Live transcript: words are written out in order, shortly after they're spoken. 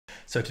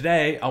So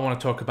today I want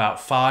to talk about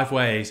 5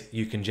 ways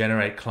you can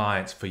generate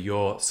clients for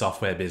your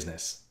software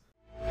business.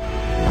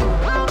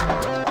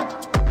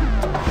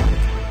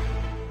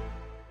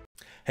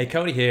 Hey,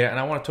 Cody here, and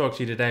I want to talk to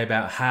you today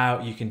about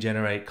how you can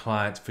generate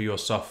clients for your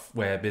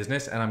software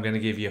business, and I'm going to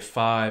give you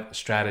 5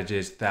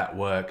 strategies that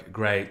work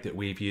great that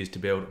we've used to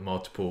build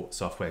multiple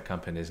software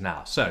companies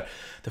now. So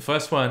the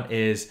first one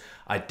is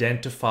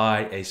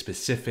identify a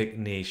specific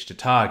niche to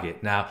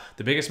target. Now,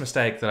 the biggest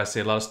mistake that I see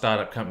a lot of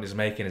startup companies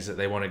making is that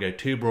they want to go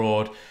too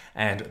broad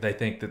and they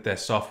think that their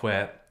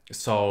software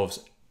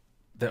solves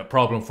the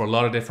problem for a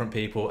lot of different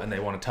people and they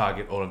want to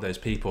target all of those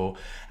people,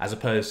 as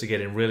opposed to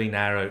getting really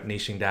narrow,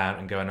 niching down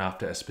and going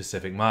after a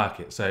specific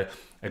market. So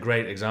a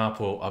great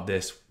example of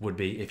this would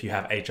be if you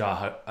have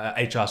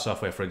HR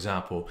software, for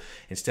example.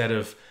 Instead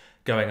of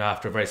going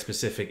after a very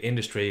specific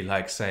industry,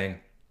 like saying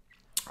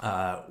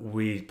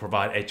we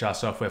provide HR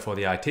software for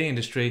the IT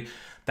industry,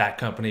 that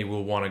company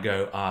will want to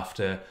go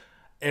after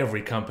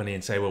every company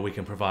and say, well, we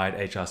can provide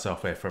HR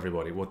software for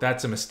everybody. Well,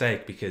 that's a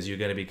mistake, because you're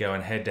going to be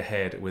going head to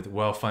head with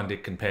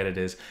well-funded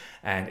competitors,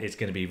 and it's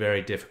going to be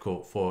very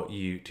difficult for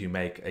you to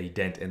make a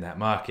dent in that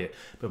market.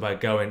 But by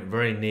going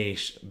very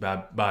niche,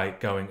 by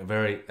going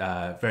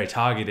very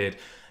targeted,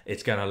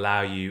 it's going to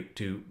allow you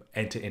to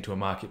enter into a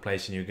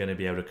marketplace and you're going to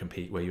be able to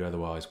compete where you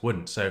otherwise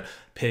wouldn't. So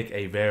pick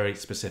a very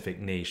specific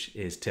niche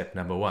is tip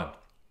number 1.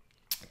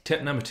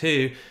 Tip number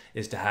 2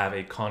 is to have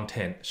a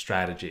content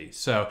strategy.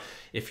 So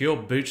if you're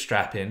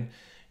bootstrapping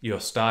your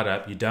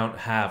startup, you don't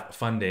have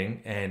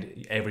funding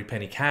and every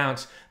penny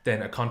counts,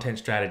 then a content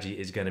strategy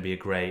is going to be a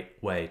great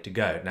way to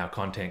go. Now,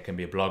 content can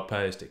be a blog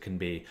post, it can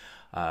be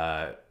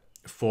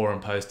forum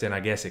posting,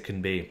 I guess it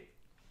can be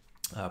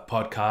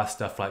podcast,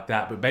 stuff like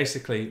that. But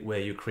basically where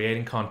you're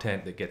creating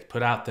content that gets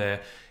put out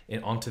there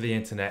onto the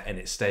internet and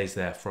it stays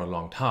there for a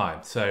long time.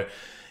 So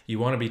you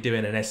want to be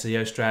doing an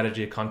SEO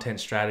strategy, a content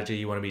strategy.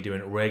 You want to be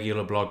doing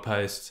regular blog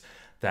posts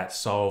that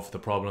solve the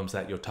problems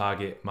that your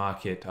target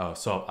market,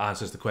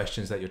 answers the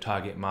questions that your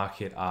target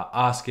market are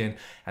asking.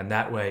 And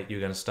that way you're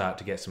going to start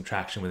to get some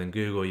traction within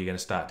Google. You're going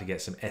to start to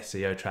get some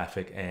SEO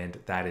traffic, and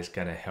that is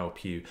going to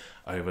help you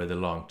over the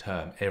long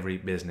term. Every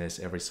business,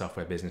 every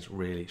software business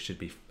really should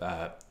be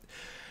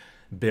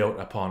built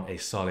upon a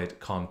solid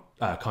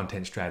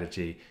content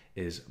strategy,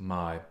 is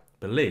my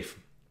belief.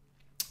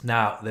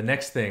 Now, the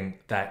next thing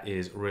that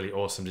is really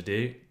awesome to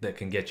do that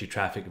can get you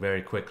traffic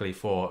very quickly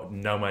for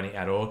no money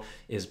at all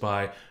is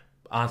by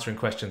answering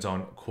questions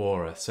on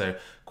Quora. So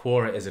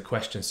Quora is a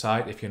question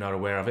site. If you're not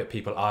aware of it,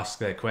 people ask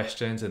their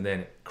questions and then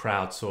it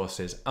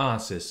crowdsources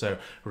answers. So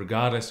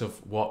regardless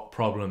of what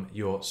problem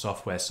your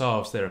software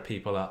solves, there are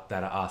people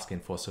that are asking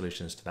for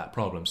solutions to that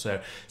problem.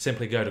 So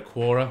simply go to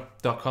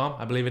Quora.com,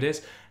 I believe it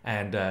is,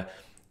 and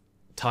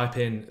type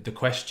in the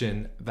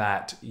question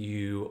that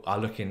you are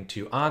looking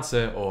to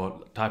answer,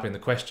 or type in the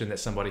question that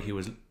somebody who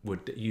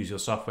would use your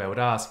software would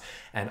ask,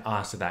 and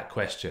answer that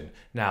question.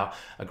 Now,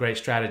 a great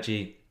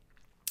strategy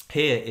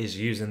here is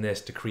using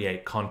this to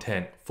create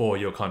content for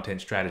your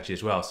content strategy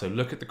as well. So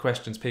look at the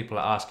questions people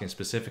are asking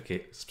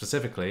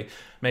specifically,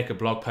 make a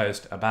blog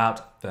post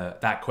about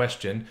that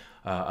question,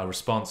 a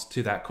response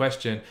to that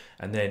question,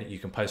 and then you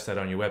can post that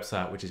on your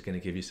website, which is going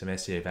to give you some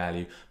SEO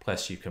value.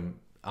 Plus you can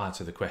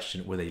answer the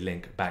question with a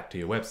link back to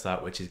your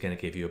website, which is going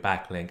to give you a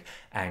backlink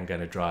and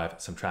going to drive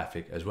some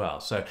traffic as well.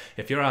 So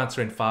if you're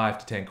answering 5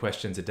 to 10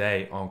 questions a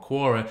day on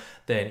Quora,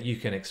 then you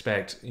can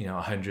expect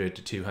 100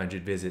 to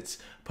 200 visits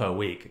per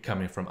week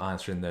coming from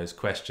answering those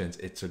questions.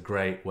 It's a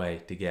great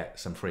way to get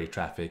some free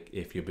traffic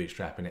if you're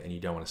bootstrapping it and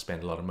you don't want to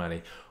spend a lot of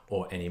money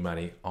or any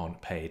money on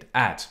paid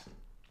ads.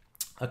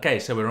 Okay,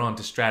 so we're on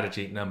to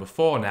strategy number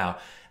 4 now,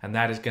 and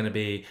that is going to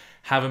be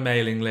have a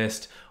mailing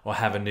list or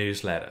have a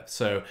newsletter.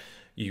 So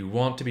you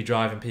want to be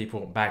driving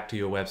people back to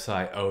your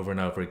website over and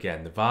over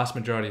again. The vast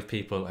majority of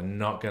people are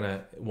not going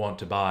to want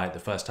to buy the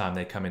first time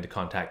they come into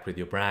contact with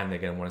your brand. They're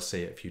going to want to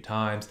see it a few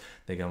times.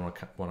 They're going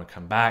to want to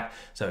come back.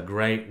 So a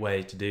great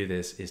way to do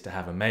this is to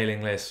have a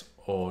mailing list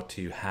or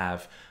to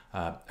have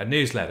a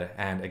newsletter.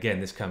 And again,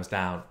 this comes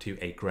down to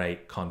a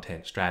great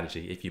content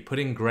strategy. If you're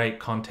putting great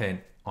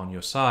content on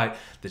your site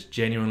that's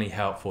genuinely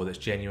helpful, that's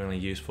genuinely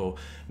useful,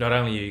 not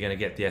only are you going to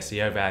get the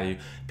SEO value,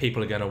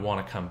 people are going to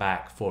want to come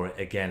back for it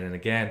again and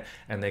again,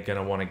 and they're going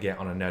to want to get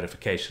on a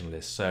notification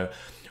list. So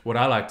what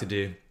I like to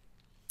do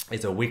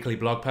is a weekly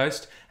blog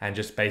post and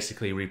just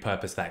basically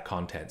repurpose that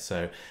content.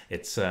 So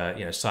it's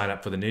sign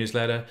up for the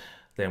newsletter,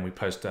 then we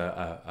post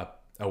a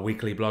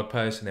weekly blog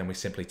post, and then we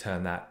simply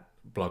turn that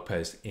blog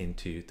post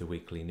into the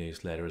weekly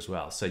newsletter as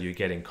well. So you're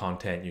getting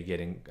content, you're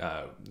getting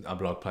a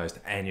blog post,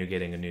 and you're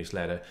getting a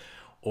newsletter,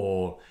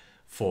 all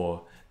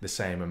for the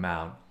same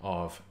amount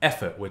of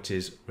effort, which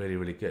is really,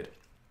 really good.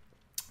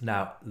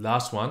 Now,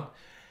 last one,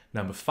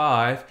 number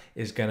 5,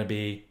 is going to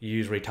be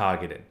use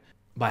retargeting.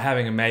 By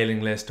having a mailing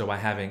list or by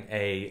having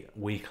a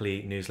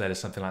weekly newsletter,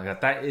 something like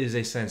that, that is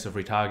a sense of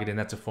retargeting.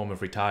 That's a form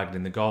of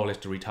retargeting. The goal is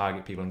to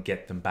retarget people and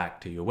get them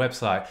back to your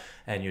website,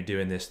 and you're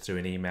doing this through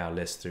an email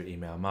list, through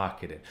email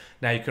marketing.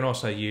 Now, you can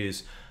also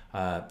use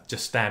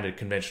just standard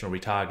conventional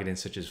retargeting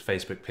such as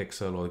Facebook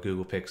Pixel or the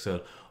Google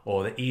Pixel,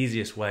 or the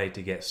easiest way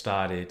to get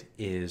started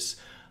is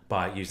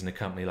by using a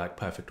company like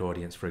Perfect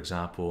Audience, for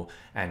example,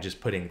 and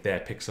just putting their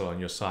pixel on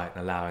your site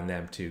and allowing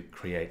them to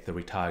create the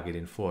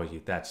retargeting for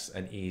you. That's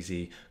an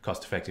easy,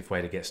 cost-effective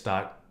way to get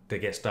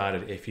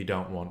started if you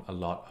don't want a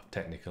lot of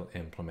technical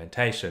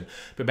implementation.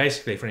 But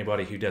basically, for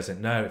anybody who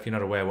doesn't know, if you're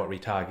not aware what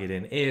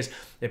retargeting is,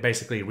 it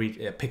basically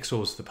it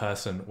pixels the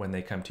person when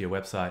they come to your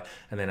website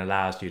and then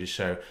allows you to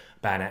show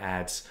banner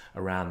ads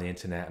around the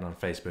internet and on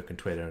Facebook and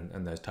Twitter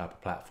and those type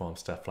of platforms,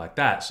 stuff like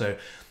that. So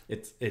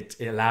it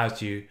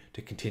allows you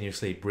to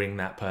continuously bring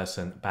that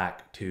person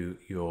back to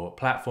your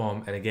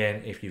platform. And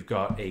again, if you've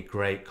got a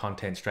great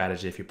content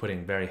strategy, if you're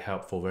putting very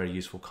helpful, very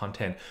useful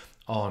content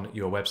on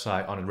your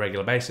website on a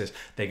regular basis,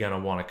 they're going to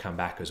want to come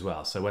back as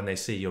well. So when they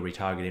see your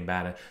retargeting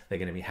banner, they're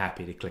going to be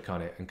happy to click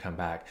on it and come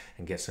back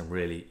and get some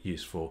really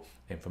useful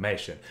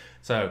information.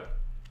 So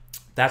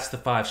that's the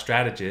 5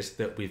 strategies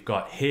that we've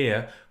got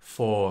here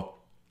for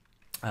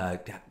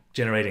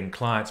generating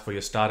clients for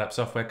your startup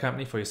software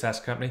company, for your SaaS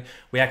company.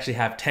 We actually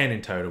have 10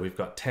 in total. We've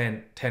got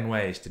 10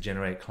 ways to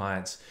generate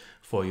clients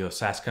for your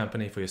SaaS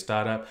company, for your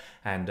startup,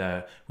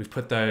 and we've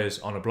put those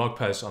on a blog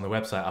post on the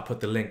website. I'll put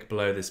the link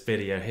below this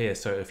video here.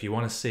 So if you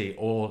want to see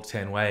all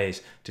 10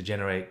 ways to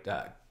generate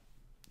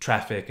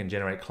traffic and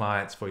generate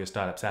clients for your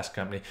startup SaaS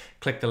company,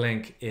 click the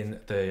link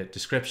in the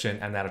description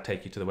and that'll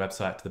take you to the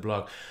website, to the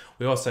blog.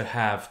 We also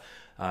have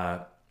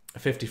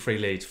 50 free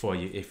leads for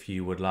you if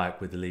you would like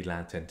with the lead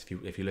lantern.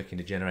 If you're looking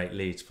to generate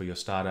leads for your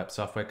startup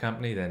software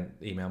company, then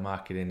email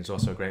marketing is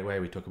also a great way.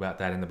 We talk about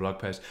that in the blog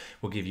post.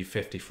 We'll give you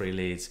 50 free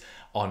leads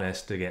on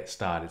us to get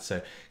started.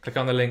 So click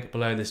on the link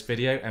below this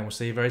video and we'll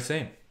see you very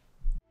soon.